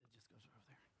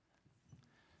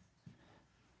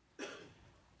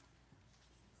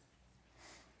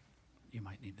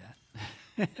might need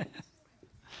that.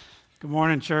 Good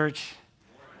morning, church.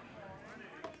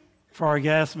 For our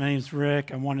guests, my name is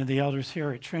Rick. I'm one of the elders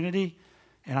here at Trinity,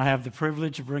 and I have the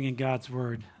privilege of bringing God's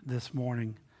Word this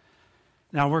morning.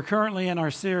 Now, we're currently in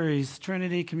our series,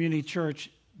 Trinity Community Church,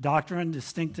 Doctrine,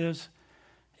 Distinctives,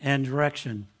 and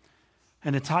Direction.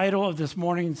 And the title of this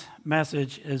morning's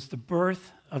message is The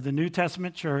Birth of the New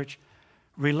Testament Church,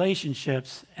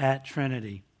 Relationships at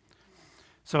Trinity.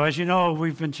 So as you know,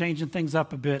 we've been changing things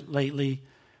up a bit lately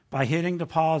by hitting the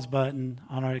pause button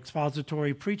on our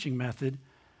expository preaching method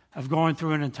of going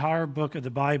through an entire book of the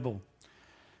Bible.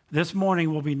 This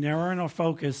morning, we'll be narrowing our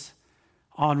focus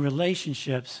on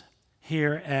relationships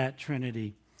here at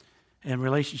Trinity and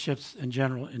relationships in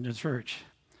general in the church.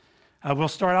 We'll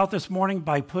start out this morning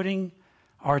by putting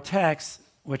our text,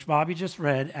 which Bobby just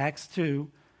read, Acts 2,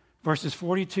 verses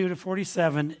 42 to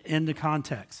 47, into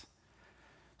context.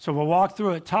 So we'll walk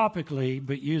through it topically,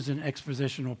 but using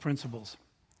expositional principles.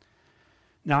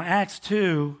 Now, Acts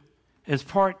 2 is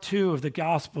part 2 of the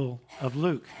Gospel of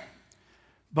Luke.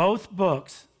 Both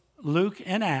books, Luke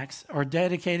and Acts, are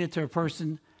dedicated to a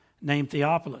person named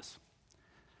Theophilus.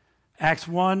 Acts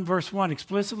 1, verse 1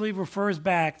 explicitly refers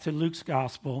back to Luke's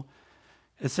Gospel.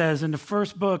 It says, "In the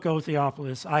first book, O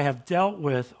Theophilus, I have dealt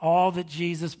with all that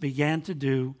Jesus began to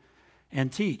do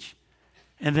and teach."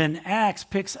 And then Acts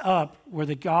picks up where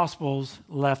the Gospels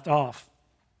left off.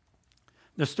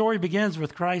 The story begins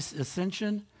with Christ's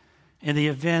ascension and the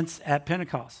events at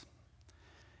Pentecost.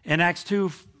 In Acts 2,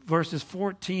 verses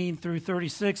 14 through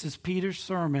 36 is Peter's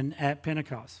sermon at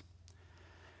Pentecost.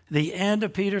 The end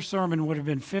of Peter's sermon would have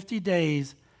been 50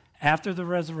 days after the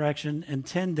resurrection and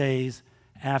 10 days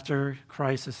after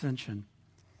Christ's ascension.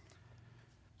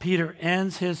 Peter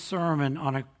ends his sermon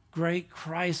on a great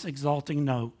Christ-exalting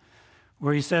note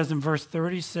where he says in verse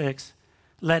 36,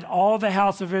 "Let all the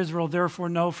house of Israel therefore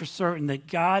know for certain that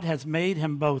God has made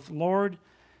him both Lord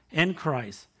and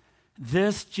Christ,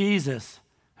 this Jesus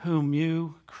whom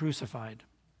you crucified."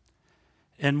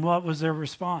 And what was their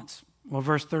response? Well,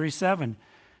 verse 37,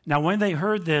 "Now when they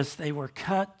heard this, they were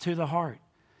cut to the heart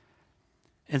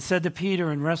and said to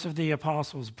Peter and the rest of the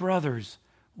apostles, 'Brothers,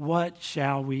 what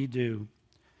shall we do?'"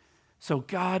 So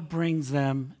God brings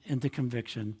them into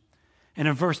conviction. And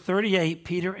in verse 38,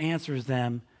 Peter answers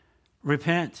them,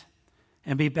 "Repent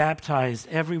and be baptized,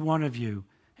 every one of you,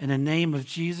 in the name of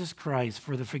Jesus Christ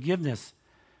for the forgiveness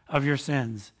of your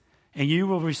sins, and you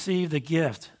will receive the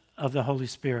gift of the Holy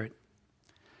Spirit."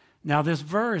 Now, this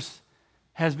verse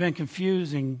has been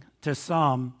confusing to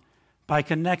some by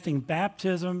connecting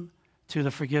baptism to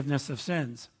the forgiveness of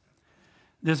sins.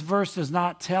 This verse does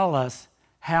not tell us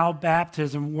how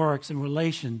baptism works in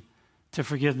relation to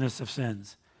forgiveness of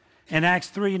sins. In Acts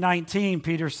 3:19,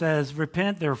 Peter says,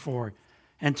 "Repent, therefore,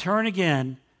 and turn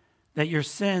again, that your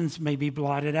sins may be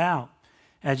blotted out."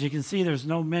 As you can see, there's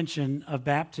no mention of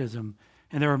baptism,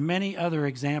 and there are many other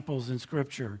examples in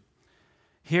Scripture.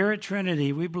 Here at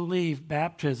Trinity, we believe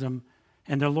baptism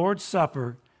and the Lord's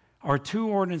Supper are two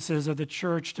ordinances of the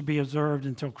church to be observed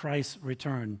until Christ's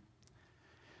return.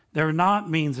 They're not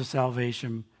means of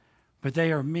salvation, but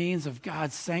they are means of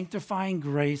God's sanctifying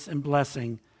grace and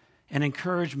blessing and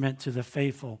encouragement to the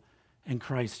faithful in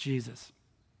Christ Jesus.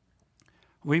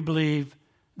 We believe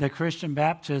that Christian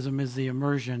baptism is the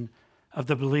immersion of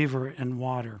the believer in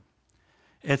water.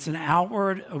 It's an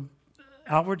outward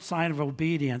sign of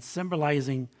obedience,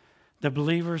 symbolizing the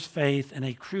believer's faith in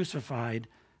a crucified,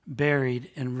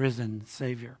 buried, and risen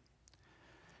Savior.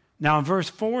 Now in verse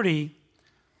 40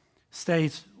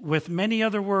 states, "With many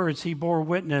other words he bore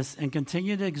witness and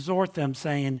continued to exhort them,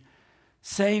 saying,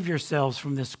 'Save yourselves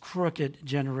from this crooked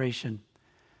generation.'"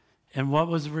 And what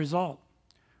was the result?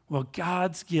 Well,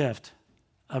 God's gift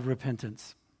of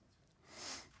repentance.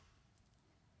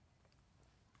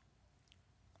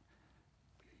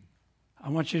 I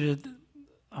lost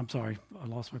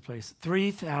my place.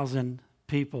 3,000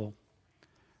 people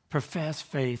profess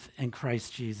faith in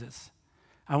Christ Jesus.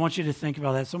 I want you to think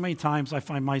about that. So many times I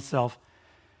find myself,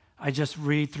 I just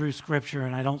read through Scripture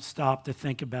and I don't stop to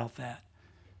think about that.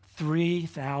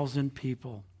 3,000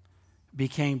 people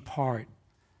became part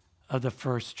of the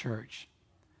first church.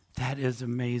 That is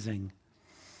amazing.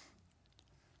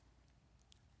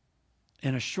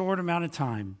 In a short amount of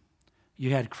time,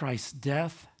 you had Christ's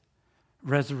death,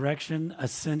 resurrection,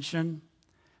 ascension,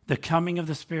 the coming of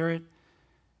the Spirit,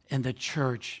 and the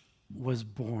church was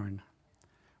born.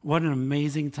 What an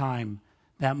amazing time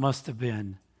that must have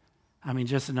been. I mean,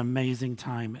 just an amazing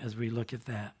time as we look at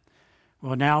that.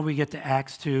 Well, now we get to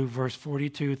Acts 2, verse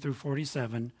 42 through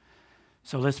 47.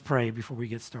 So let's pray before we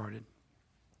get started.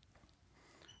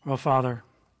 Well, Father,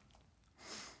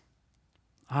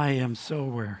 I am so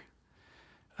aware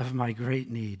of my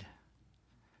great need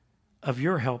of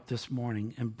your help this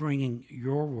morning in bringing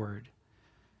your word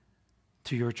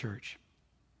to your church.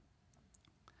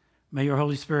 May your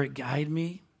Holy Spirit guide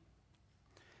me,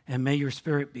 and may your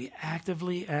Spirit be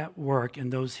actively at work in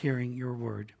those hearing your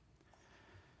word.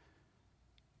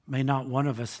 May not one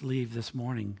of us leave this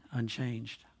morning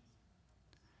unchanged.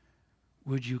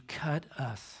 Would you cut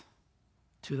us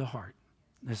to the heart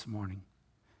this morning?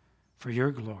 For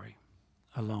your glory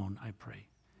alone, I pray.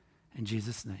 In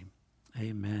Jesus' name,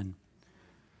 amen.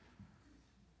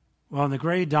 Well, in the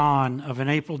gray dawn of an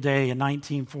April day in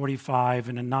 1945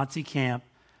 in a Nazi camp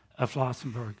of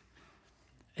Flossenburg,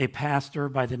 a pastor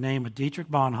by the name of Dietrich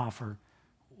Bonhoeffer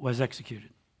was executed.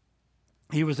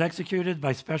 He was executed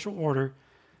by special order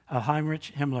of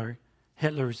Heinrich Himmler,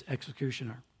 Hitler's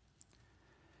executioner.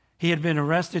 He had been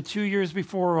arrested 2 years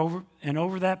before,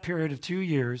 over that period of 2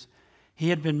 years, he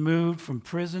had been moved from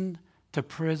prison to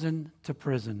prison to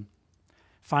prison,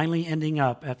 finally ending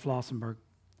up at Flossenburg.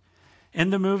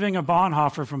 In the moving of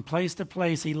Bonhoeffer from place to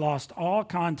place, he lost all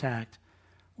contact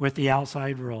with the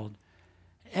outside world.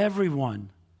 Everyone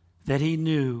that he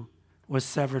knew was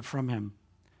severed from him.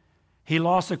 He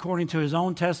lost, according to his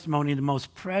own testimony, the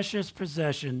most precious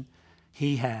possession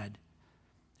he had,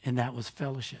 and that was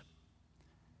fellowship.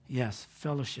 Yes,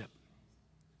 fellowship.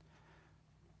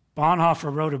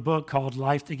 Bonhoeffer wrote a book called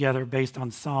Life Together based on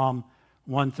Psalm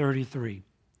 133.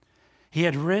 He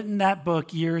had written that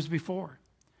book years before.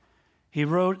 He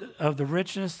wrote of the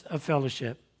richness of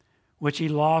fellowship, which he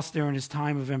lost during his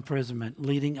time of imprisonment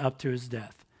leading up to his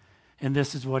death. And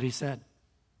this is what he said.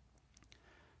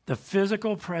 The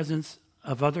physical presence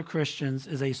of other Christians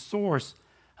is a source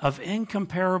of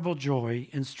incomparable joy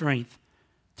and strength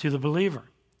to the believer.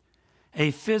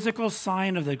 A physical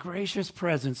sign of the gracious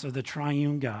presence of the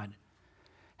triune God.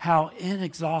 How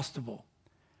inexhaustible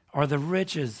are the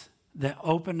riches that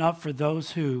open up for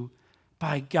those who,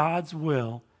 by God's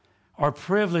will, are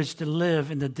privileged to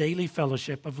live in the daily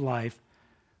fellowship of life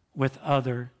with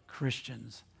other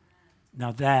Christians.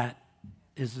 Now that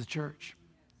is the church.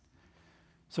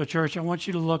 So church, I want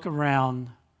you to look around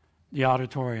the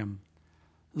auditorium.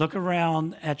 Look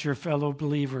around at your fellow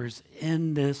believers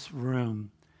in this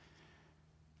room.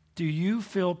 Do you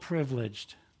feel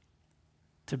privileged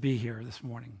to be here this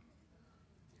morning?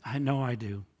 I know I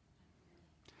do.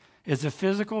 Is the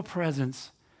physical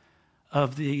presence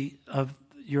of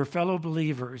your fellow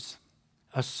believers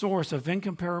a source of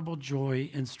incomparable joy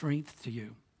and strength to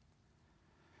you?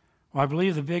 Well, I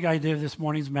believe the big idea of this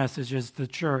morning's message is the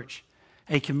church,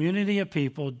 a community of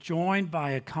people joined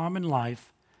by a common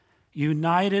life,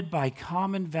 united by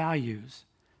common values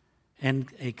and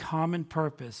a common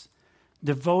purpose,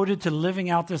 devoted to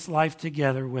living out this life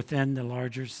together within the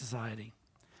larger society.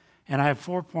 And I have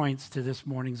 4 points to this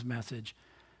morning's message.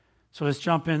 So let's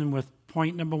jump in with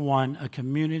point number 1, a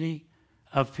community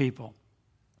of people.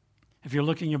 If you're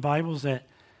looking in your Bibles at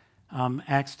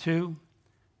Acts 2,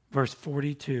 verse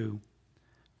 42.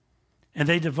 And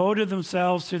they devoted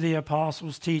themselves to the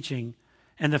apostles' teaching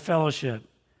and the fellowship,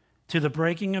 to the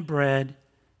breaking of bread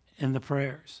and the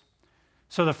prayers.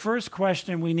 So the first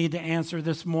question we need to answer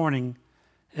this morning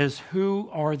is, who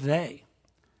are they?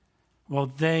 Well,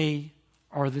 they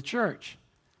are the church.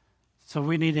 So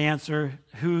we need to answer,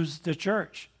 who's the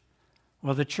church?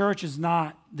 Well, the church is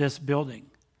not this building.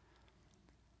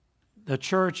 The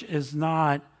church is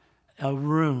not a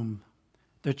room.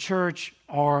 The church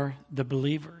are the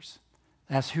believers.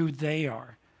 That's who they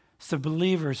are. It's the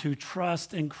believers who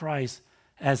trust in Christ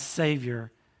as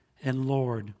Savior and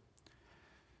Lord.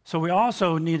 So we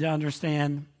also need to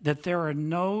understand that there are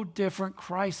no different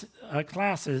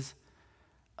classes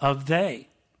of they.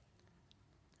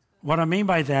 What I mean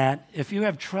by that, if you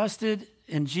have trusted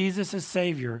in Jesus as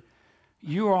Savior,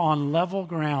 you are on level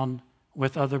ground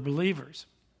with other believers.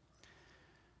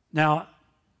 Now,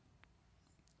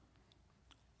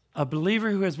 a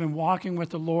believer who has been walking with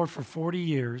the Lord for 40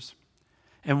 years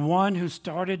and one who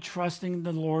started trusting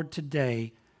the Lord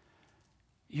today,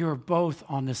 you're both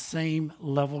on the same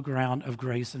level ground of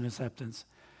grace and acceptance.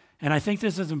 And I think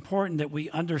this is important that we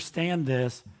understand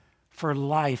this for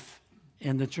life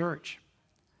in the church.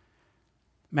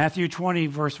 Matthew 20,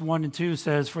 verse 1 and 2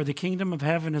 says, "For the kingdom of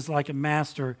heaven is like a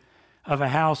master of a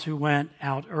house who went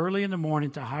out early in the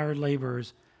morning to hire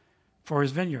laborers for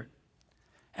his vineyard.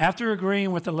 After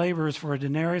agreeing with the laborers for a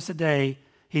denarius a day,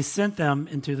 he sent them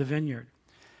into the vineyard."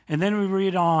 And then we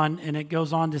read on, and it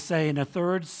goes on to say, in the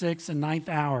 3rd, 6th, and 9th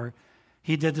hour,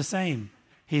 he did the same.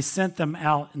 He sent them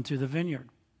out into the vineyard.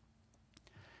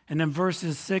 And then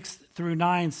verses 6 through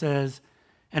 9 says,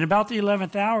 "And about the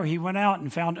 11th hour, he went out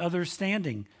and found others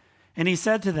standing. And he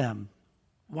said to them,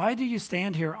 "Why do you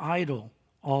stand here idle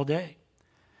all day?"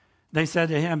 They said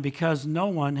to him, "Because no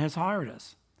one has hired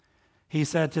us." He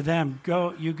said to them,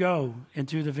 "Go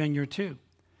into the vineyard too."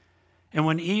 And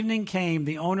when evening came,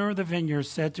 the owner of the vineyard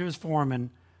said to his foreman,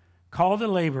 "Call the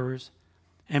laborers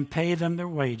and pay them their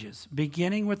wages,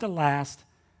 beginning with the last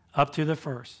up to the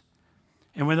first."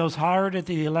 And when those hired at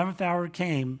the 11th hour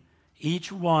came,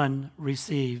 each one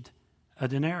received a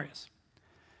denarius.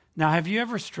 Now, have you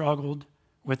ever struggled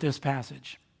with this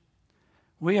passage?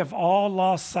 We have all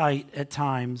lost sight at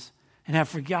times and have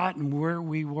forgotten where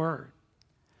we were.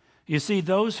 You see,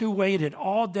 those who waited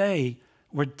all day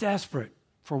were desperate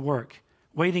for work,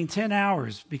 waiting 10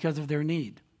 hours because of their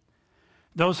need.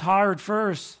 Those hired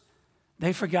first,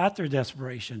 they forgot their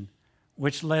desperation,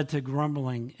 which led to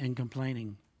grumbling and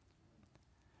complaining.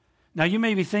 Now, you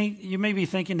may be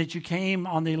thinking that you came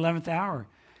on the 11th hour,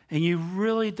 and you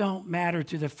really don't matter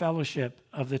to the fellowship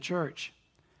of the church.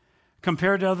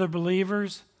 Compared to other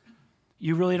believers,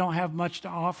 you really don't have much to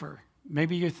offer.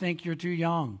 Maybe you think you're too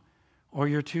young or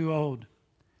you're too old.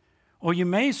 Or you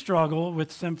may struggle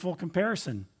with sinful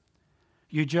comparison.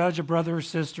 You judge a brother or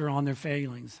sister on their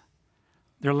failings,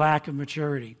 their lack of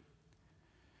maturity.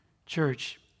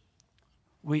 Church,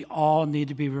 we all need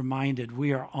to be reminded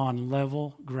we are on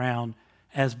level ground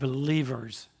as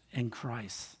believers in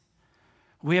Christ.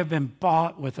 We have been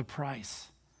bought with a price,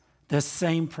 the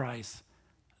same price,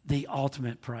 the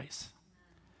ultimate price.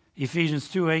 Ephesians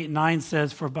 2:8-9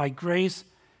 says, "For by grace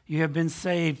you have been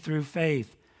saved through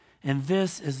faith, and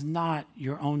this is not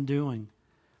your own doing.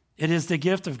 It is the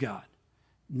gift of God,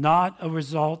 not a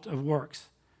result of works,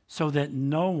 so that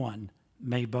no one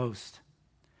may boast."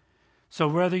 So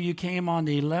whether you came on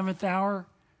the 11th hour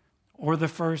or the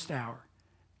first hour,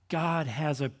 God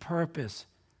has a purpose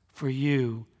for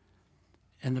you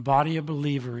and the body of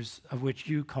believers of which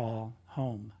you call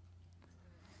home.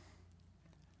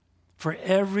 For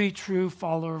every true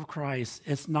follower of Christ,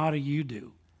 it's not a you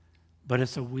do, but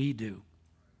it's a we do.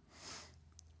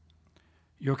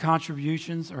 Your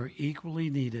contributions are equally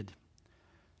needed.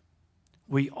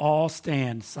 We all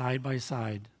stand side by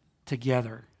side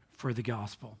together for the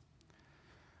gospel.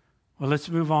 Well, let's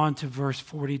move on to verse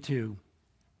 42.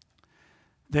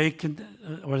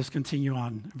 Let's continue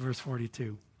on, verse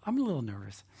 42. I'm a little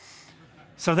nervous.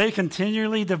 "So they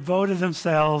continually devoted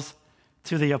themselves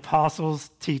to the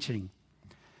apostles' teaching."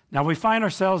 Now, we find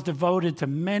ourselves devoted to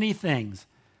many things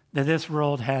that this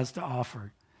world has to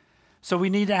offer. So we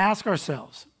need to ask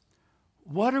ourselves,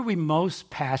 what are we most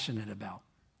passionate about?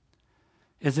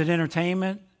 Is it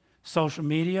entertainment, social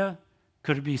media?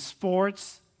 Could it be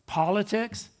sports,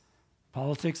 politics?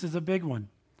 Politics is a big one.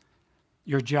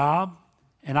 Your job,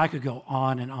 and I could go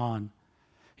on and on.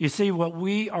 You see, what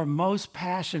we are most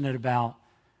passionate about,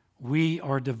 we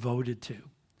are devoted to.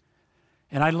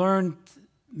 And I learned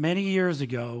many years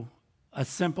ago a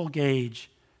simple gauge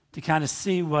to kind of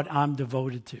see what I'm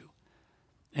devoted to.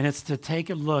 And it's to take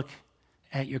a look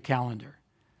at your calendar.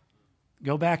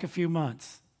 Go back a few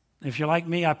months. If you're like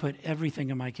me, I put everything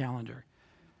in my calendar.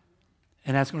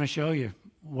 And that's going to show you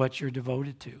what you're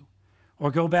devoted to.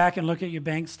 Or go back and look at your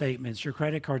bank statements, your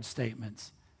credit card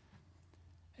statements.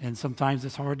 And sometimes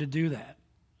it's hard to do that.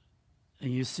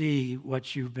 And you see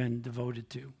what you've been devoted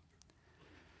to.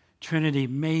 Trinity,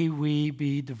 may we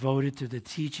be devoted to the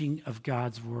teaching of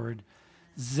God's word,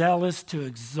 zealous to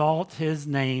exalt his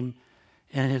name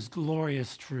and his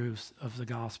glorious truths of the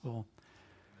gospel.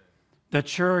 The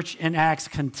church in Acts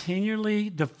continually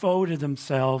devoted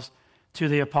themselves to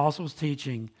the apostles'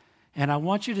 teaching, and I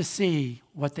want you to see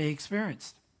what they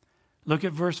experienced. Look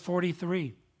at verse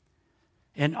 43.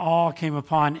 "And awe came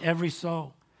upon every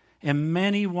soul, and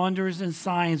many wonders and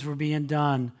signs were being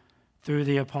done through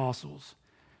the apostles."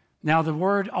 Now, the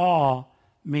word awe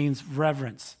means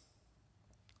reverence,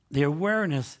 the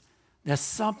awareness that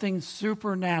something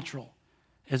supernatural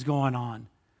is going on,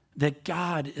 that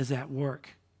God is at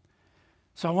work.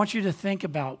 So I want you to think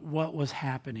about what was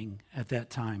happening at that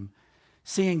time.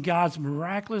 Seeing God's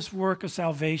miraculous work of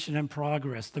salvation and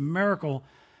progress, the miracle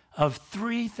of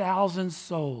 3,000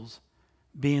 souls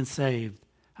being saved.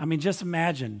 I mean, just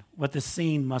imagine what the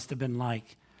scene must have been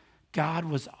like. God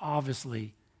was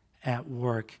obviously at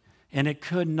work, and it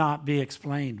could not be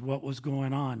explained what was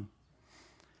going on.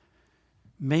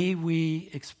 May we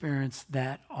experience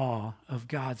that awe of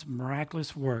God's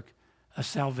miraculous work of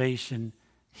salvation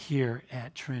here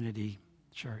at Trinity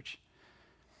Church.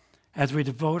 As we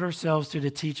devote ourselves to the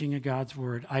teaching of God's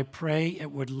word, I pray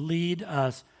it would lead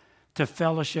us to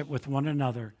fellowship with one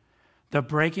another, the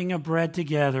breaking of bread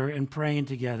together and praying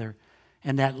together.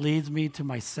 And that leads me to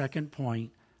my second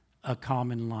point, a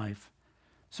common life.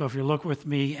 So if you look with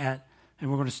me and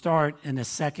we're going to start in the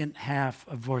second half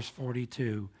of verse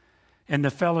 42, in the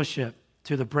fellowship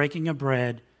to the breaking of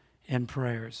bread and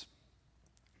prayers.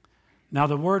 Now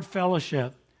the word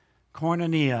fellowship,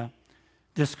 koinonia,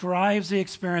 describes the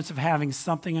experience of having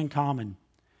something in common,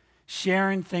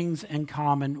 sharing things in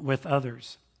common with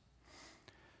others.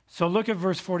 So look at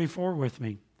verse 44 with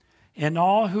me. And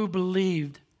all who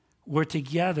believed were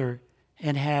together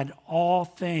and had all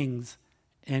things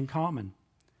in common.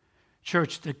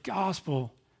 Church, the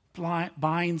gospel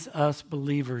binds us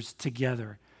believers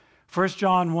together. 1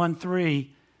 John 1:3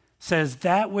 says,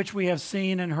 that which we have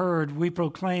seen and heard we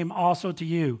proclaim also to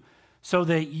you, so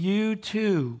that you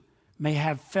too may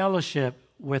have fellowship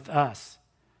with us.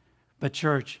 But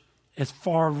church, it's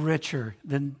far richer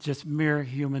than just mere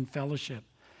human fellowship.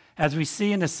 As we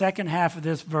see in the second half of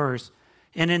this verse,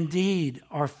 and indeed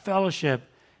our fellowship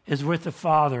is with the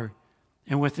Father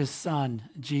and with his Son,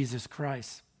 Jesus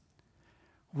Christ.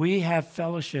 We have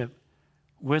fellowship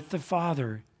with the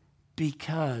Father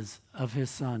because of his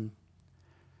Son.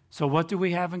 So what do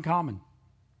we have in common?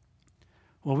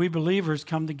 Well, we believers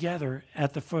come together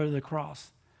at the foot of the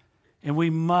cross. And we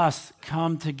must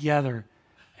come together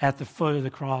at the foot of the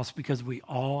cross because we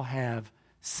all have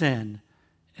sin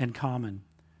in common.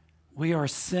 We are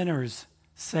sinners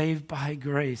saved by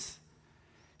grace.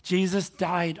 Jesus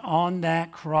died on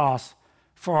that cross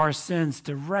for our sins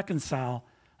to reconcile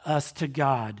us to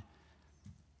God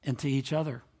and to each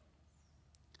other.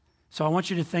 So I want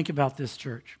you to think about this,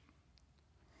 church.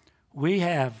 We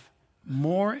have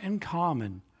more in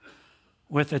common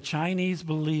with a Chinese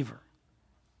believer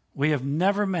we have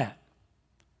never met.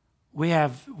 We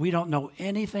don't know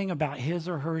anything about his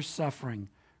or her suffering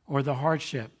or the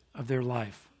hardship of their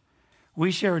life.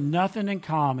 We share nothing in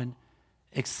common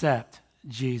except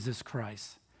Jesus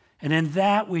Christ. And in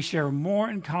that, we share more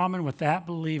in common with that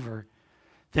believer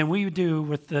than we do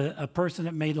with a person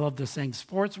that may love the same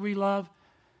sports we love,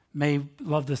 may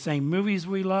love the same movies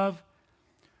we love.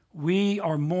 We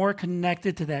are more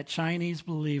connected to that Chinese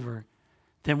believer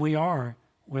than we are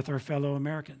with our fellow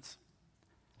Americans.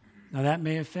 Now, that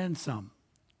may offend some.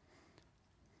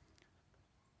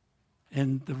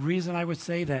 And the reason I would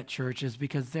say that, church, is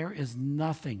because there is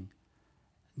nothing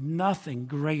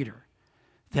greater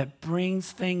that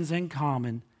brings things in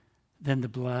common than the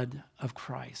blood of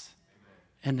Christ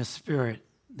and the Spirit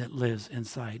that lives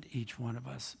inside each one of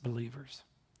us believers.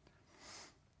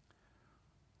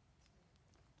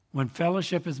 When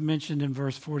fellowship is mentioned in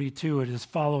verse 42, it is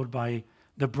followed by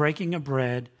the breaking of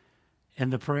bread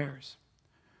and the prayers.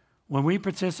 When we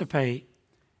participate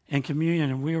in communion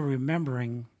and we are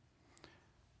remembering,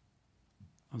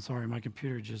 I'm sorry, my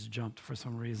computer just jumped for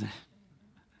some reason.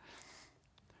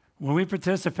 When we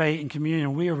participate in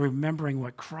communion, we are remembering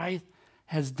what Christ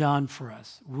has done for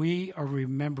us. We are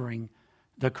remembering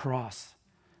the cross,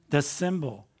 the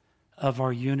symbol of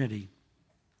our unity.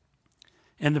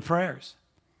 And the prayers.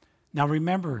 Now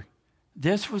remember,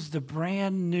 this was the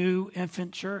brand new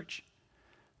infant church.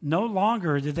 No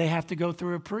longer did they have to go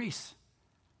through a priest.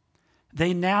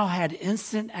 They now had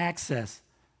instant access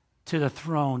to the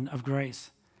throne of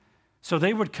grace. So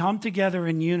they would come together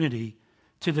in unity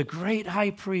to the great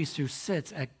high priest who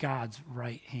sits at God's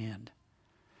right hand.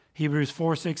 Hebrews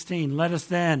 4:16, let us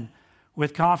then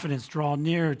with confidence draw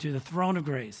near to the throne of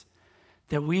grace,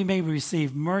 that we may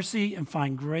receive mercy and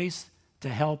find grace to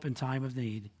help in time of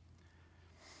need.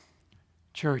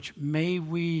 Church, may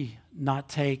we not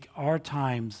take our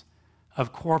times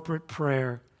of corporate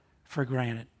prayer for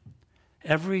granted.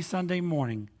 Every Sunday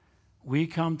morning, we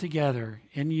come together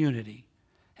in unity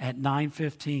at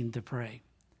 9:15 to pray.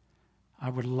 I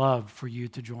would love for you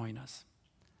to join us.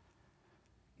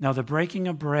 Now, the breaking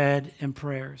of bread and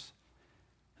prayers,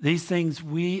 these things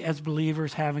we as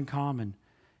believers have in common,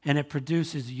 and it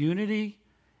produces unity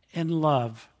and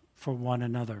love for one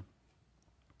another.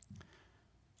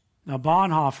 Now,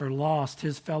 Bonhoeffer lost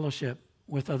his fellowship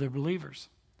with other believers.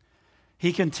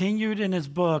 He continued in his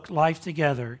book, Life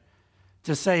Together,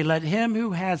 to say, let him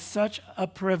who has such a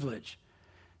privilege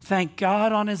thank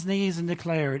God on his knees and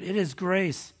declare it is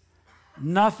grace,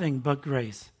 nothing but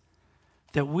grace,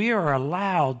 that we are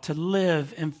allowed to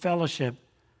live in fellowship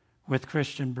with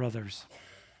Christian brothers.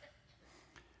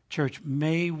 Church,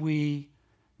 may we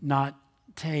not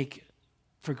take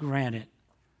for granted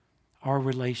our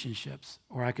relationships,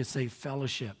 or I could say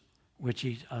fellowship with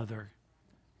each other.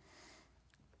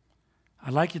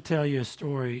 I'd like to tell you a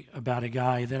story about a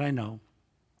guy that I know,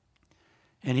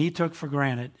 and he took for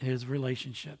granted his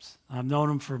relationships. I've known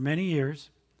him for many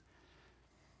years,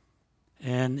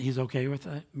 and he's okay with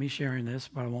me sharing this,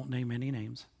 but I won't name any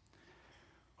names.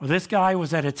 Well, this guy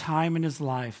was at a time in his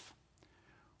life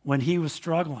when he was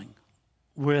struggling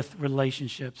with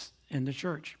relationships in the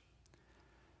church.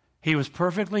 He was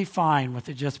perfectly fine with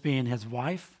it just being his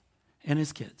wife and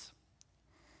his kids.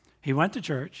 He went to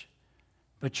church,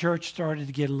 but church started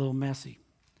to get a little messy.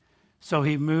 So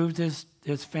he moved his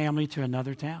family to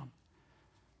another town.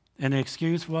 And the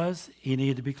excuse was he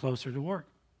needed to be closer to work.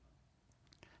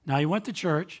 Now he went to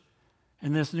church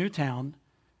in this new town,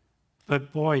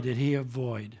 but boy, did he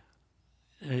avoid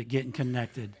getting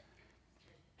connected.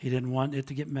 He didn't want it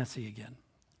to get messy again.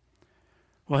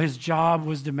 Well, his job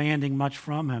was demanding much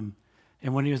from him.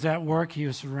 And when he was at work, he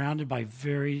was surrounded by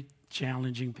very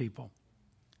challenging people.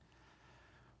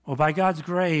 Well, by God's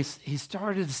grace, he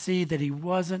started to see that he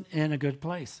wasn't in a good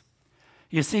place.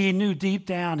 You see, he knew deep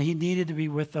down he needed to be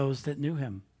with those that knew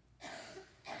him.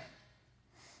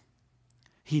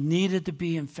 He needed to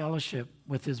be in fellowship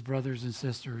with his brothers and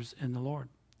sisters in the Lord.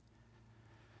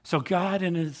 So God,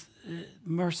 in his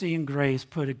mercy and grace,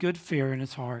 put a good fear in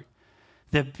his heart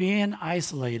that being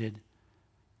isolated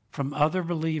from other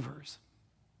believers,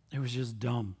 it was just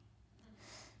dumb.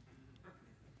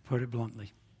 Put it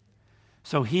bluntly.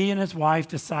 So he and his wife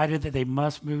decided that they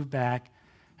must move back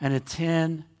and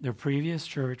attend their previous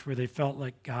church where they felt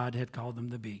like God had called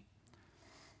them to be.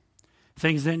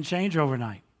 Things didn't change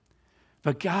overnight,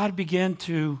 but God began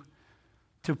to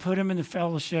put him in the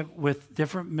fellowship with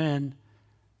different men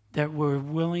that were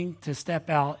willing to step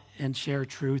out and share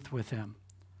truth with him.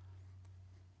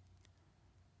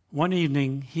 One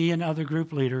evening, he and other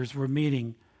group leaders were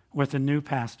meeting with a new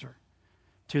pastor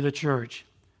to the church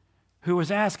who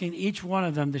was asking each one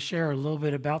of them to share a little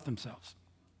bit about themselves.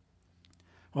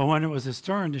 Well, when it was his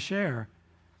turn to share,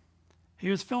 he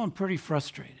was feeling pretty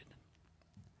frustrated.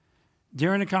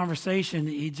 During the conversation,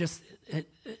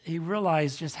 he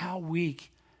realized just how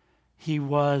weak he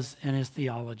was in his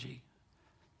theology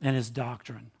and his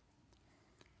doctrine,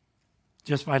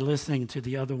 just by listening to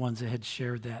the other ones that had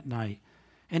shared that night.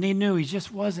 And he knew he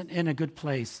just wasn't in a good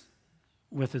place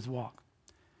with his walk.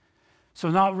 So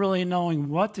not really knowing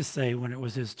what to say when it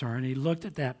was his turn, he looked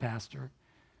at that pastor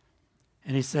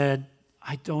and he said,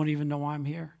 I don't even know why I'm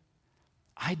here.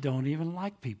 I don't even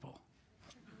like people.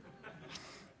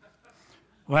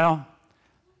 Well,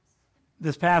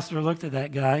 this pastor looked at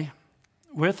that guy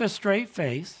with a straight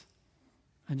face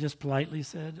and just politely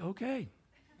said, okay.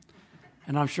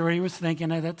 And I'm sure he was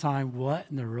thinking at that time, what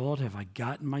in the world have I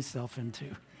gotten myself into?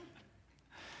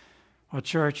 Well,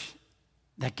 church,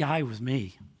 that guy was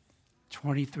me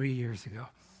 23 years ago.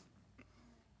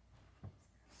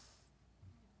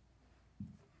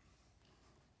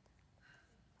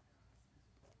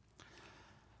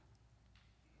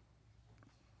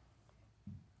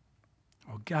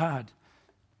 Oh, God,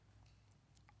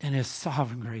 in his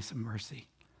sovereign grace and mercy,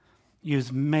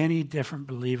 used many different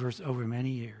believers over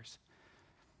many years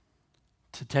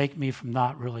to take me from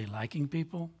not really liking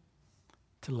people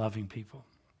to loving people.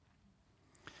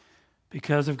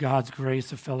 Because of God's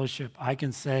grace of fellowship, I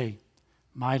can say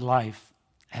my life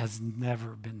has never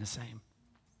been the same.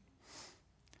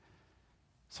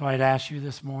 So I'd ask you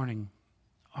this morning,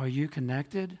 are you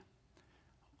connected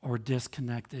or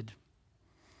disconnected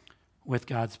with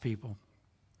God's people,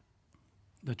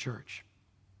 the church?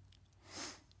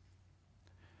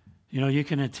 You know, you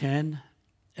can attend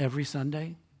every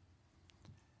Sunday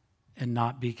and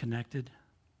not be connected.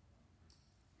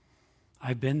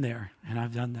 I've been there and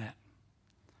I've done that.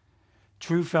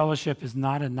 True fellowship is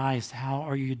not a nice, how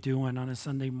are you doing on a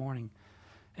Sunday morning?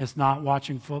 It's not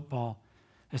watching football.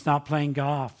 It's not playing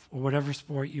golf or whatever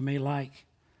sport you may like.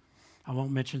 I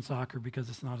won't mention soccer because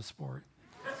it's not a sport.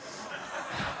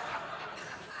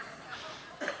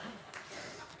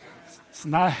 It's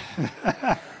not,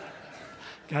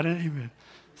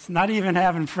 it's not even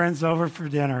having friends over for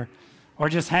dinner or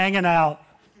just hanging out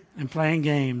and playing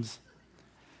games.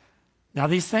 Now,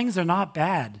 these things are not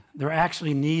bad. They're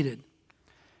actually needed.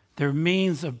 They're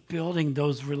means of building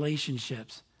those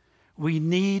relationships. We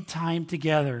need time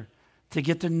together to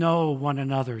get to know one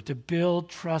another, to build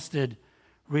trusted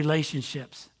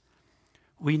relationships.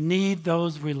 We need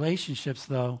those relationships,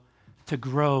 though, to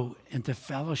grow into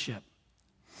fellowship.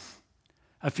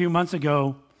 A few months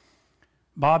ago,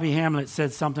 Bobby Hamlet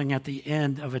said something at the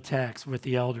end of a text with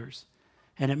the elders,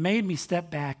 and it made me step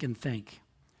back and think.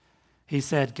 He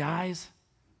said, guys,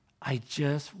 I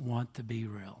just want to be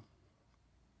real.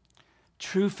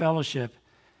 True fellowship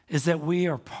is that we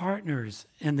are partners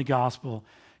in the gospel.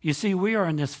 You see, we are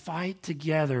in this fight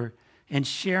together and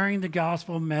sharing the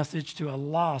gospel message to a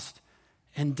lost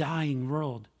and dying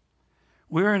world.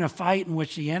 We're in a fight in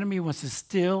which the enemy wants to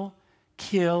steal,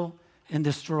 kill, and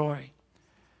destroy.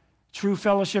 True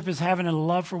fellowship is having a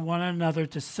love for one another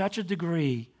to such a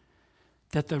degree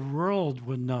that the world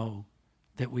would know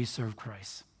that we serve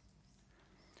Christ.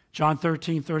 John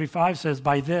 13:35 says,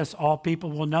 "By this all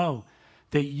people will know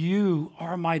that you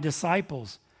are my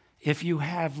disciples, if you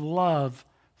have love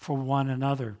for one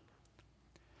another."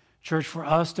 Church, for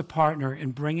us to partner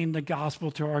in bringing the gospel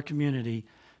to our community,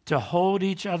 to hold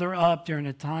each other up during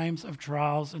the times of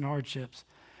trials and hardships,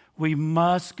 we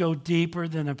must go deeper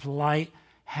than a polite,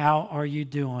 "How are you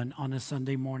doing?" on a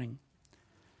Sunday morning.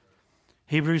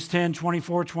 Hebrews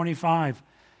 10:24-25,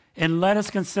 "And let us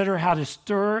consider how to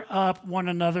stir up one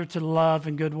another to love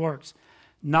and good works,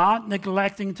 not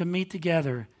neglecting to meet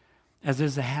together, as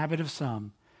is the habit of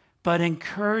some, but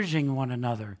encouraging one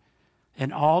another,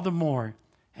 and all the more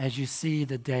as you see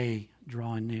the day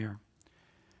drawing near."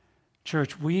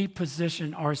 Church, we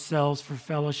position ourselves for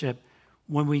fellowship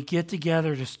when we get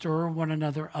together to stir one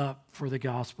another up for the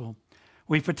gospel.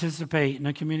 We participate in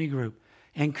a community group,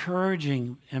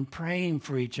 encouraging and praying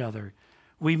for each other.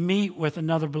 We meet with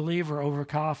another believer over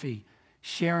coffee,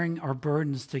 sharing our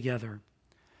burdens together.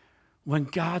 When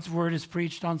God's word is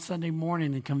preached on Sunday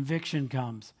morning and conviction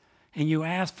comes, and you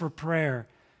ask for prayer,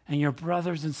 and your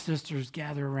brothers and sisters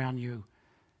gather around you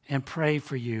and pray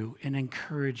for you and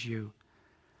encourage you.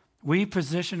 We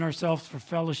position ourselves for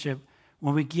fellowship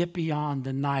when we get beyond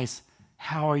the nice,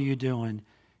 "How are you doing?"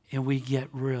 and we get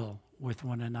real with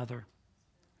one another.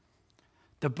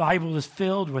 The Bible is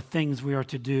filled with things we are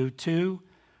to do to,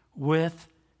 with,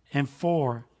 and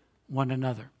for one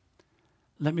another.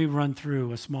 Let me run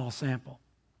through a small sample.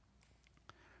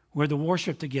 We're to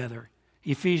worship together.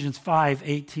 Ephesians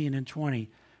 5:18-20.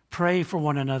 Pray for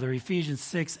one another. Ephesians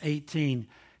 6:18.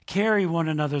 Carry one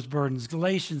another's burdens.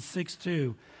 Galatians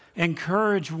 6:2.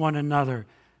 Encourage one another.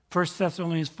 1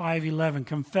 Thessalonians 5:11.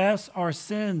 Confess our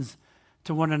sins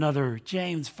to one another.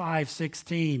 James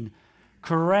 5:16.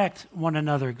 Correct one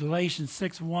another. Galatians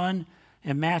 6:1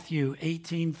 and Matthew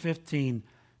 18:15.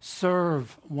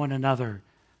 Serve one another.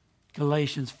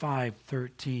 Galatians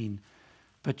 5:13.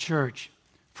 But church,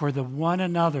 for the one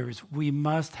another's, we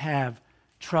must have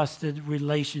trusted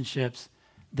relationships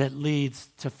that leads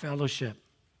to fellowship.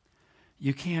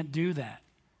 You can't do that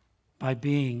by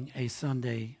being a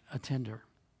Sunday attender.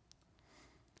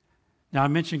 Now, I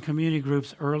mentioned community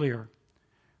groups earlier.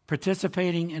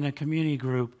 Participating in a community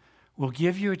group will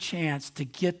give you a chance to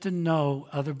get to know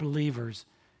other believers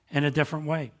in a different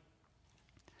way.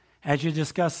 As you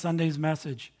discuss Sunday's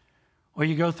message, or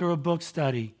you go through a book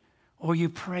study, or you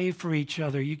pray for each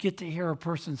other, you get to hear a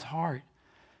person's heart.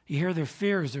 You hear their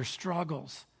fears, their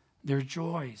struggles, their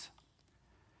joys.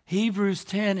 Hebrews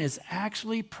 10 is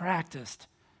actually practiced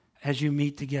as you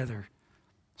meet together,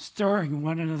 stirring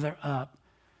one another up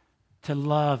to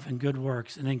love and good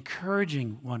works and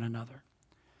encouraging one another.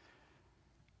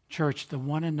 Church, the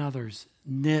one another's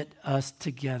knit us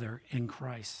together in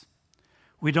Christ.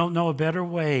 We don't know a better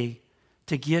way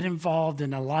to get involved in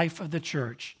the life of the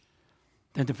church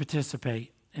than to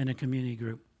participate in a community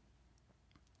group.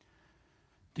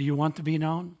 Do you want to be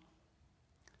known?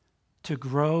 To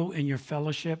grow in your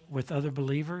fellowship with other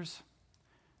believers?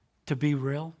 To be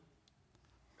real?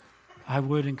 I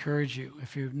would encourage you,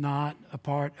 if you're not a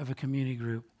part of a community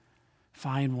group,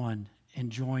 find one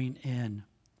and join in.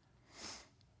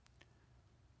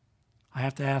 I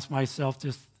have to ask myself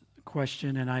this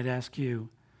question, and I'd ask you,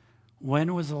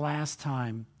 when was the last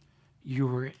time you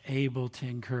were able to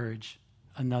encourage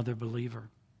another believer?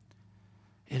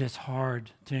 It is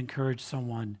hard to encourage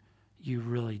someone you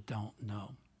really don't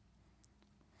know.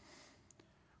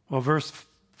 Well, verse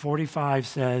 45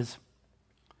 says,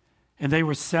 "And they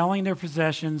were selling their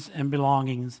possessions and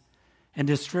belongings and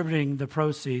distributing the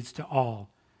proceeds to all,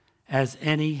 as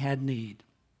any had need."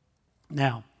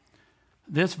 Now,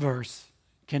 this verse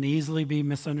can easily be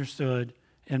misunderstood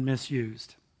and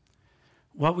misused.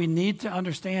 What we need to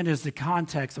understand is the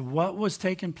context of what was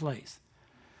taking place.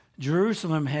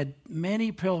 Jerusalem had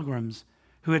many pilgrims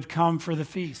who had come for the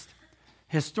feast.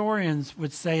 Historians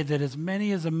would say that as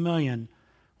many as 1 million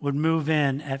would move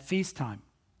in at feast time.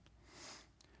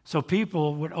 So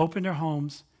people would open their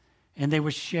homes and they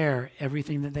would share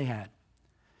everything that they had.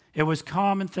 It was a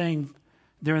common thing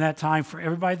during that time for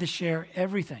everybody to share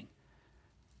everything.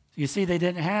 You see, they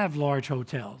didn't have large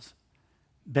hotels,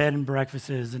 bed and breakfasts,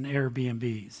 and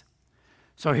Airbnbs.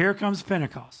 So here comes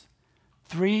Pentecost.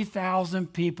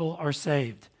 3,000 people are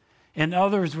saved, and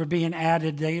others were being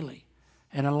added daily,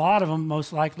 and a lot of them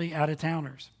most likely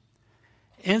out-of-towners.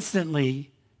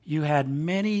 Instantly, you had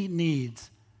many needs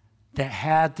that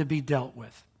had to be dealt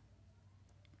with.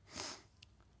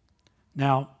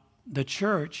 Now, the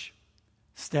church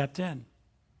stepped in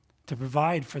to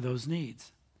provide for those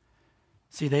needs.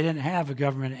 See, they didn't have a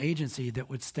government agency that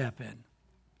would step in.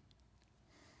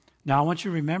 Now, I want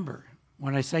you to remember,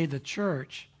 when I say the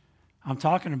church, I'm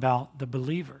talking about the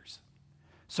believers.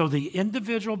 So the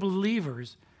individual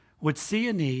believers would see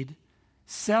a need,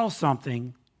 sell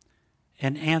something,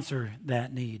 and answer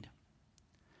that need.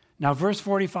 Now, verse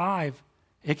 45,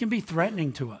 it can be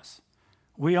threatening to us.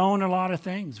 We own a lot of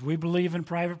things. We believe in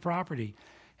private property.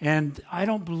 And I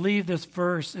don't believe this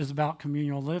verse is about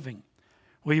communal living,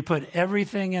 where you put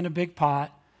everything in a big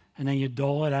pot and then you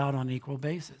dole it out on an equal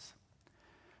basis.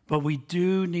 But we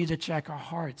do need to check our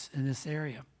hearts in this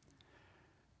area.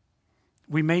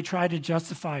 We may try to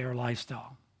justify our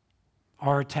lifestyle,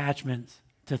 our attachments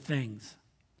to things,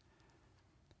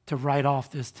 to write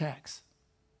off this text.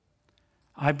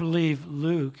 I believe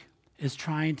Luke is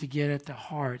trying to get at the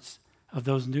hearts of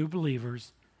those new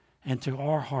believers and to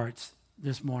our hearts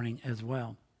this morning as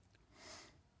well.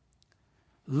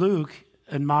 Luke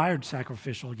admired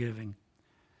sacrificial giving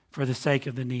for the sake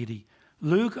of the needy.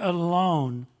 Luke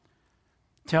alone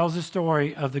tells the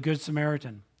story of the Good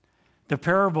Samaritan, the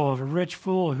parable of a rich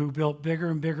fool who built bigger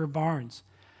and bigger barns,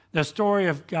 the story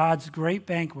of God's great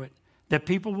banquet that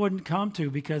people wouldn't come to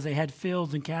because they had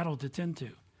fields and cattle to tend to,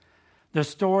 the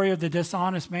story of the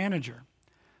dishonest manager,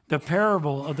 the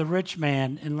parable of the rich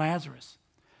man and Lazarus.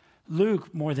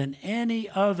 Luke, more than any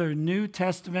other New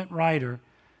Testament writer,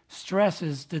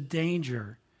 stresses the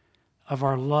danger of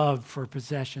our love for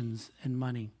possessions and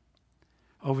money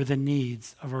over the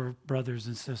needs of our brothers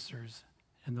and sisters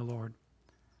in the Lord.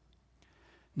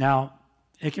 Now,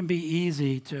 it can be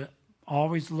easy to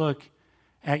always look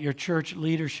at your church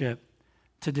leadership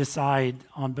to decide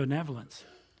on benevolence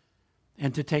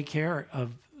and to take care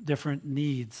of different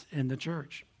needs in the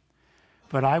church.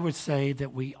 But I would say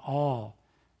that we all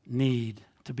need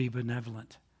to be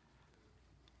benevolent.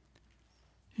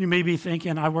 You may be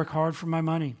thinking, I work hard for my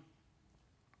money.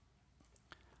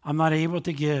 I'm not able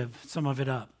to give some of it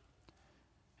up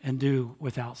and do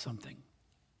without something.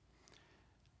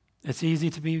 It's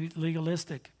easy to be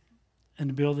legalistic and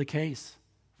to build a case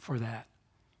for that.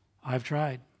 I've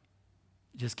tried.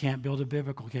 Just can't build a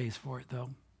biblical case for it,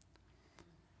 though.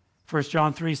 1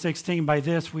 John 3:16, by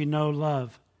this we know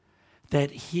love, that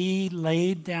he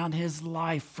laid down his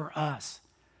life for us,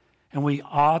 and we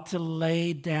ought to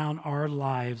lay down our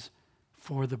lives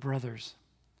for the brothers.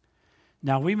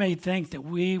 Now, we may think that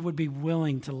we would be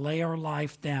willing to lay our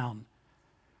life down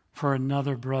for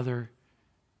another brother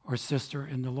or sister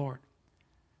in the Lord.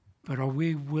 But are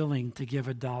we willing to give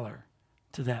 $1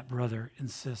 to that brother and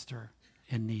sister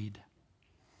in need?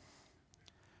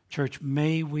 Church,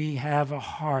 may we have a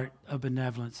heart of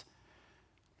benevolence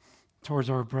towards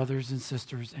our brothers and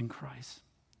sisters in Christ.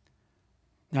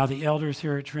 Now, the elders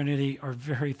here at Trinity are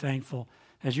very thankful.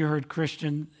 As you heard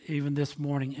Christian even this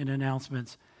morning in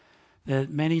announcements,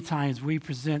 that many times we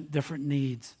present different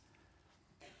needs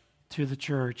to the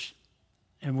church,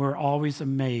 and we're always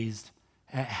amazed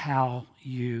at how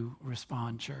you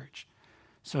respond, church.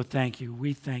 So thank you.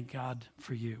 We thank God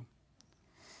for you.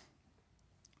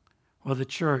 Well, the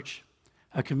church,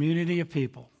 a community of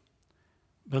people,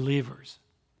 believers,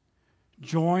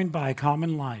 joined by a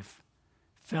common life,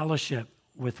 fellowship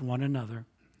with one another.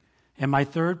 And my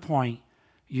third point,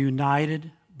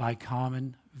 united by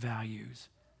common values,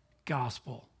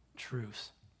 gospel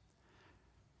truths.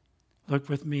 Look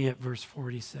with me at verse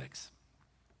 46.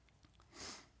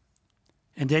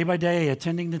 And day by day,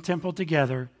 attending the temple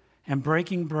together and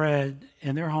breaking bread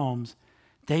in their homes,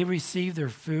 they received their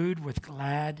food with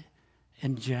glad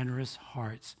and generous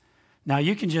hearts. Now,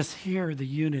 you can just hear the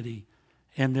unity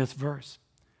in this verse.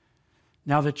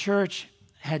 Now, the church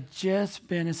had just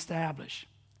been established.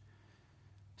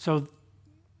 So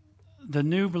the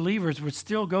new believers would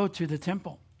still go to the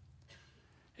temple,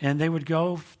 and they would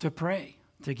go to pray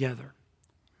together.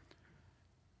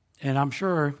 And I'm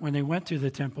sure when they went to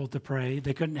the temple to pray,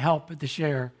 they couldn't help but to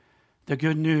share the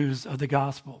good news of the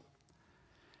gospel.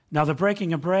 Now, the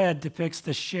breaking of bread depicts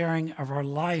the sharing of our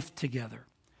life together.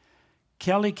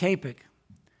 Kelly Kapik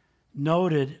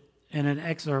noted in an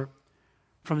excerpt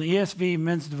from the ESV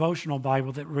Men's Devotional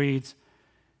Bible that reads,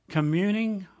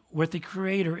 communing with the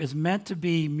Creator is meant to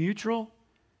be mutual,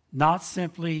 not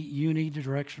simply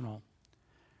unidirectional.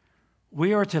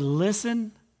 We are to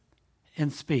listen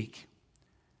and speak,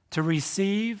 to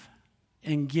receive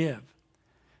and give.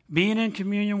 Being in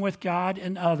communion with God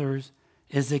and others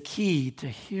is the key to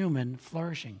human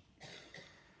flourishing.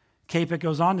 Kapik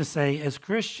goes on to say, as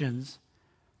Christians,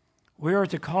 we are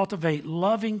to cultivate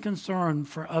loving concern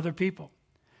for other people.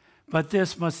 But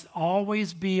this must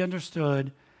always be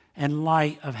understood in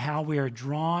light of how we are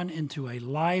drawn into a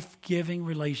life-giving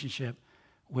relationship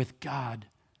with God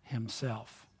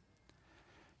Himself.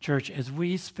 Church, as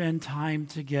we spend time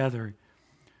together,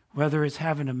 whether it's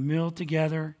having a meal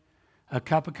together, a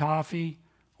cup of coffee,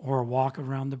 or a walk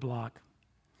around the block.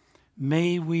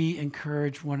 May we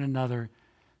encourage one another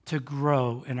to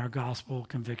grow in our gospel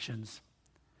convictions.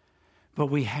 But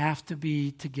we have to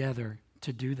be together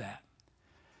to do that.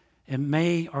 And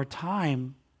may our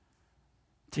time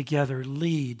together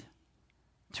lead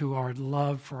to our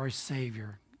love for our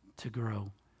Savior to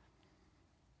grow.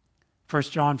 1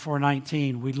 John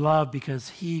 4:19, we love because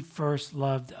he first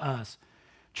loved us.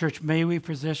 Church, may we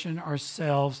position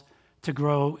ourselves to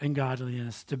grow in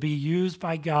godliness, to be used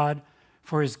by God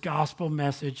for his gospel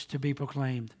message to be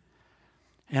proclaimed.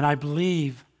 And I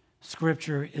believe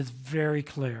Scripture is very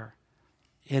clear.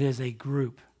 It is a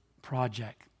group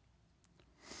project.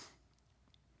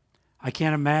 I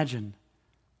can't imagine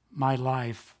my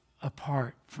life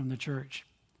apart from the church.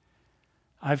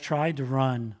 I've tried to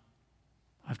run.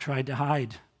 I've tried to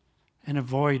hide and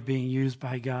avoid being used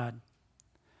by God.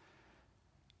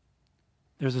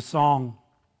 There's a song,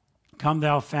 "Come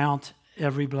Thou Fount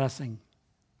Every Blessing."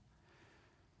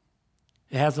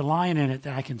 It has a line in it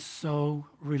that I can so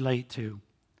relate to.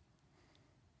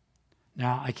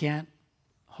 Now, I can't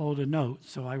hold a note,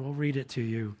 so I will read it to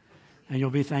you, and you'll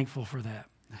be thankful for that.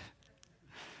 It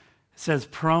says,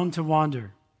 "Prone to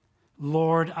wander,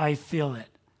 Lord, I feel it.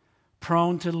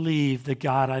 Prone to leave the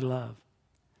God I love.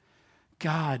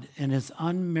 God, in his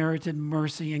unmerited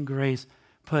mercy and grace,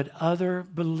 put other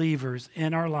believers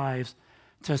in our lives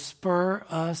to spur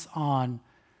us on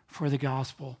for the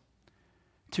gospel,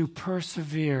 to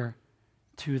persevere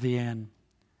to the end."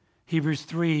 Hebrews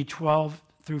 3:12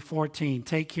 through 14.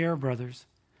 "Take care, brothers,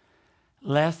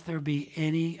 lest there be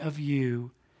any of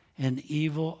you an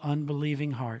evil,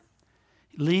 unbelieving heart,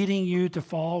 leading you to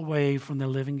fall away from the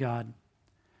living God.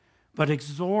 But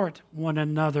exhort one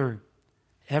another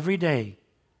every day,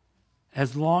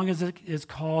 as long as it is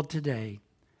called today,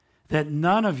 that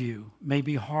none of you may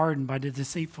be hardened by the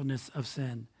deceitfulness of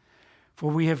sin.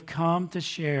 For we have come to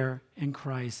share in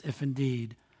Christ, if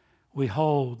indeed we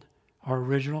hold our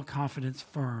original confidence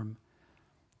firm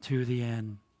to the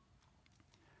end."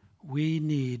 We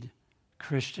need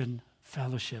Christian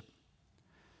fellowship.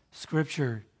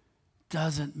 Scripture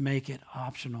doesn't make it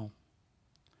optional.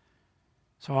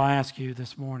 So I ask you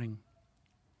this morning,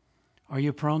 are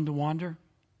you prone to wander?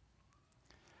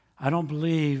 I don't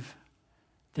believe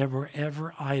that we're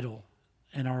ever idle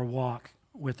in our walk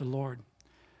with the Lord.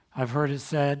 I've heard it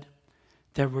said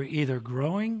that we're either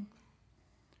growing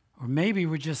or maybe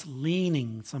we're just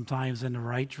leaning sometimes in the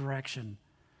right direction,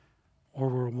 or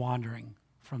we're wandering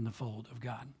from the fold of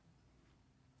God.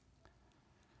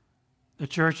 The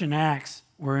church in Acts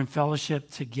were in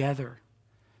fellowship together.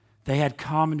 They had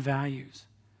common values.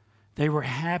 They were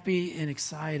happy and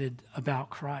excited about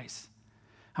Christ.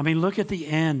 I mean, look at the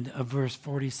end of verse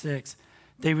 46.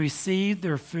 They received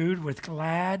their food with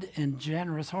glad and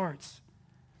generous hearts.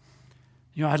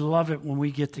 You know, I love it when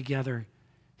we get together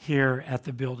here at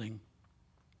the building,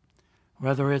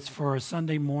 whether it's for a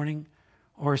Sunday morning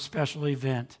or a special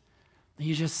event.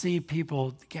 You just see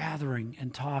people gathering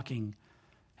and talking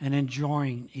and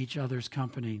enjoying each other's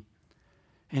company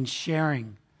and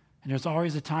sharing. And there's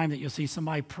always a time that you'll see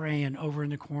somebody praying over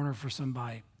in the corner for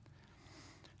somebody.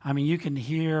 I mean, you can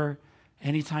hear,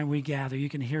 anytime we gather, you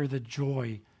can hear the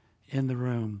joy in the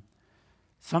room.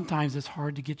 Sometimes it's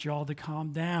hard to get you all to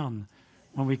calm down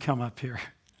when we come up here.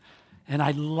 And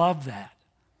I love that.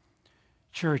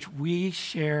 Church, we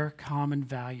share common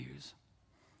values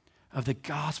of the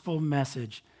gospel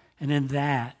message, and in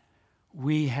that,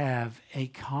 we have a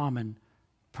common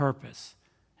purpose.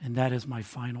 And that is my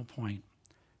final point.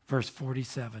 Verse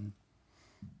 47.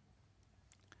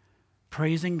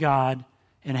 Praising God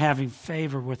and having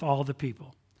favor with all the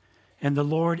people. And the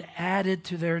Lord added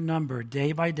to their number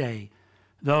day by day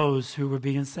those who were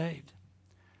being saved.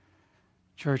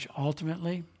 Church,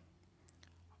 ultimately,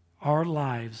 our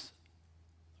lives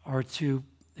are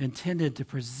intended to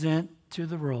present to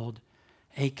the world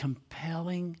a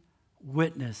compelling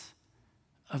witness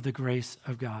of the grace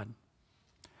of God.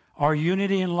 Our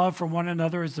unity and love for one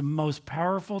another is the most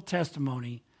powerful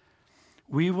testimony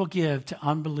we will give to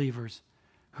unbelievers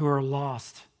who are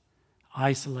lost,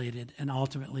 isolated, and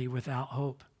ultimately without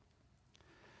hope.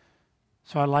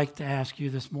 So I'd like to ask you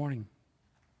this morning,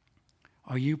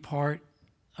 are you part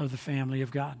of the family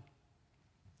of God?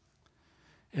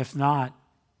 If not,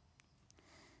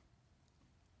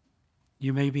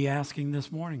 you may be asking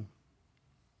this morning,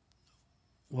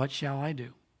 what shall I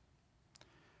do?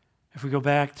 If we go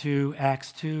back to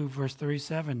Acts 2, verse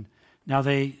 37, now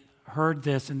they heard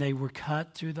this and they were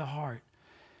cut to the heart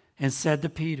and said to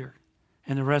Peter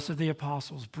and the rest of the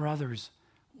apostles, brothers,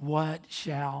 what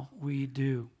shall we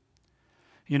do?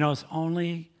 You know, it's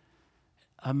only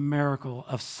a miracle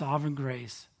of sovereign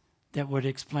grace that would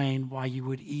explain why you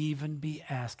would even be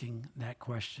asking that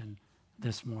question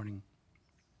this morning.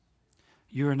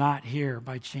 You are not here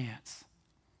by chance.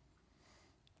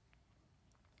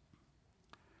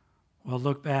 Well,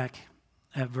 look back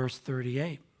at verse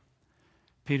 38.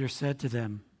 Peter said to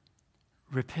them,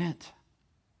 repent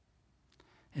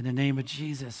in the name of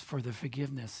Jesus for the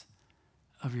forgiveness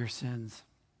of your sins.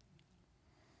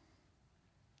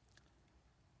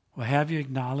 Well, have you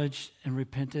acknowledged and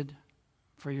repented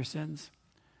for your sins?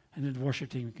 And then the worship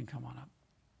team can come on up.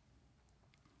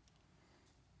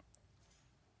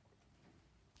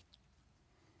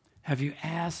 Have you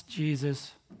asked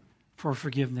Jesus for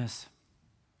forgiveness?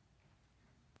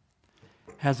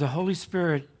 Has the Holy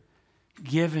Spirit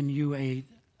given you a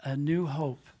new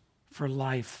hope for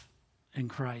life in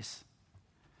Christ?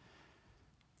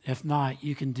 If not,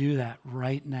 you can do that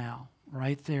right now,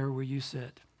 right there where you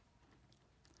sit.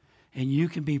 And you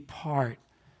can be part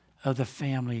of the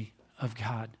family of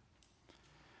God.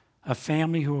 A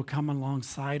family who will come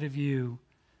alongside of you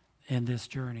in this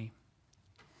journey.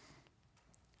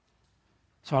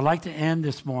 So I'd like to end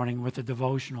this morning with a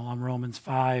devotional on Romans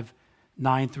 5,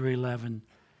 9 through 11,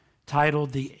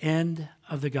 titled The End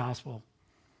of the Gospel.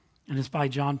 And it's by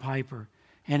John Piper.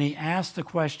 And he asked the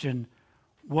question,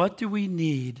 what do we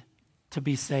need to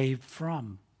be saved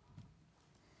from?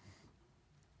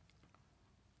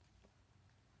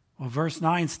 Well, verse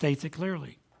 9 states it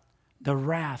clearly. The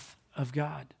wrath of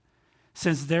God.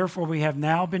 Since therefore we have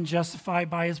now been justified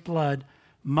by his blood,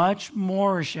 much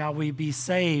more shall we be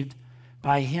saved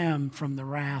by him from the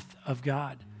wrath of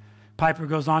God. Piper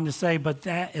goes on to say, but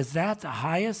is that the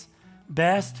highest,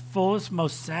 best, fullest,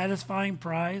 most satisfying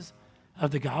prize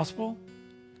of the gospel?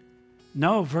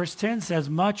 No, verse 10 says,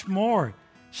 much more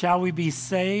shall we be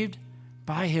saved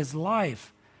by his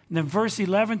life. And then verse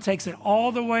 11 takes it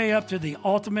all the way up to the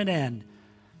ultimate end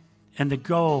and the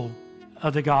goal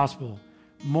of the gospel.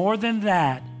 More than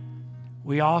that,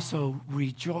 we also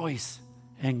rejoice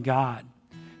in God.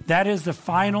 That is the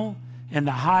final and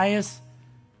the highest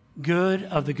good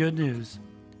of the good news.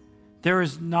 There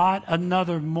is not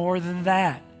another more than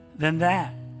that.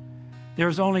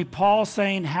 There's only Paul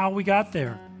saying how we got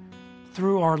there.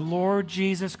 Through our Lord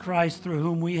Jesus Christ, through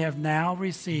whom we have now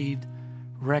received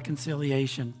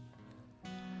reconciliation.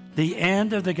 The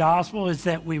end of the gospel is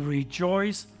that we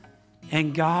rejoice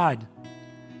in God.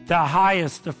 The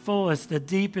highest, the fullest, the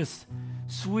deepest,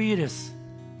 sweetest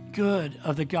good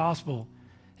of the gospel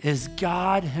is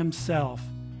God himself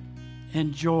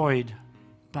enjoyed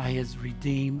by his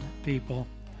redeemed people.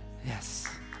 Yes.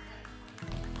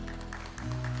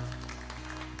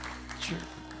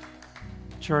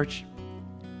 Church,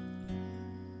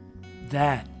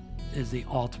 that is the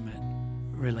ultimate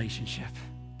relationship.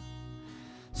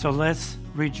 So let's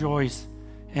rejoice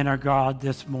in our God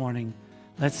this morning.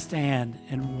 Let's stand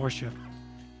and worship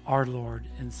our Lord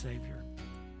and Savior.